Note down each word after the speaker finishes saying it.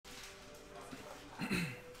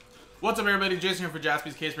What's up, everybody? Jason here for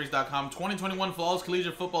JaspysCaseBreaks.com. 2021 Falls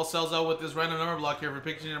Collegiate Football sells out with this random number block here for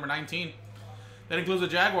picture number 19. That includes the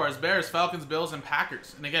Jaguars, Bears, Falcons, Bills, and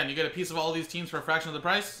Packers. And again, you get a piece of all these teams for a fraction of the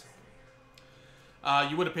price.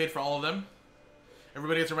 You would have paid for all of them.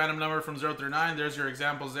 Everybody gets a random number from 0 through 9. There's your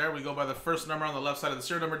examples there. We go by the first number on the left side of the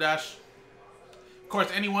serial number dash. Of course,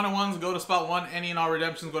 any one-on-ones go to spot 1. Any and all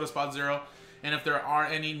redemptions go to spot 0. And if there are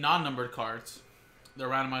any non-numbered cards, they're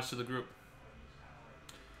randomized to the group.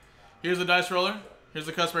 Here's the dice roller. Here's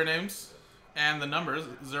the customer names and the numbers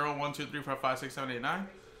 0, 1, 2, 3, 4, 5, 6, 7, 8, 9.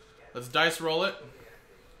 Let's dice roll it.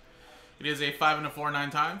 It is a 5 and a 4 9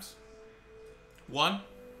 times. 1,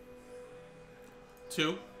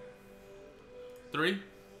 2, 3,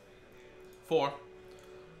 4,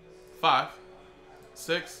 5,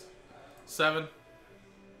 6, 7,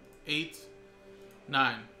 8,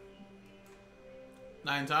 9.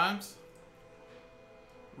 9 times.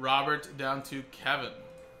 Robert down to Kevin.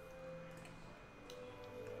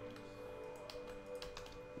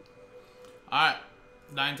 Alright,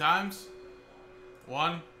 9 times.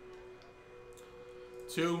 1,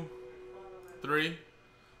 2, 3,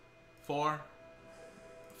 4,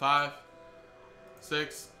 5,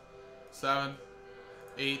 6, 7,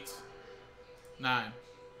 8, 9.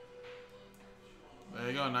 There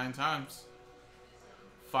you go, 9 times.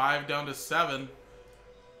 5 down to 7.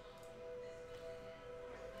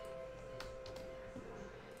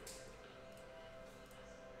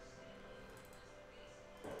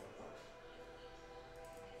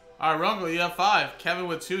 Alright, Rungo, you have 5. Kevin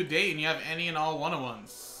with 2. Dayton, you have any and all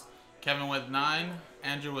one-on-ones. Kevin with 9.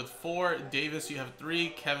 Andrew with 4. Davis, you have 3.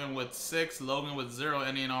 Kevin with 6. Logan with 0.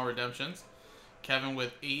 Any and all redemptions. Kevin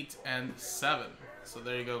with 8 and 7. So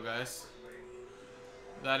there you go, guys.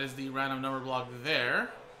 That is the random number block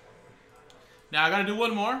there. Now I gotta do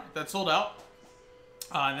one more. That's sold out.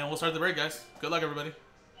 And then we'll start the break, guys. Good luck, everybody.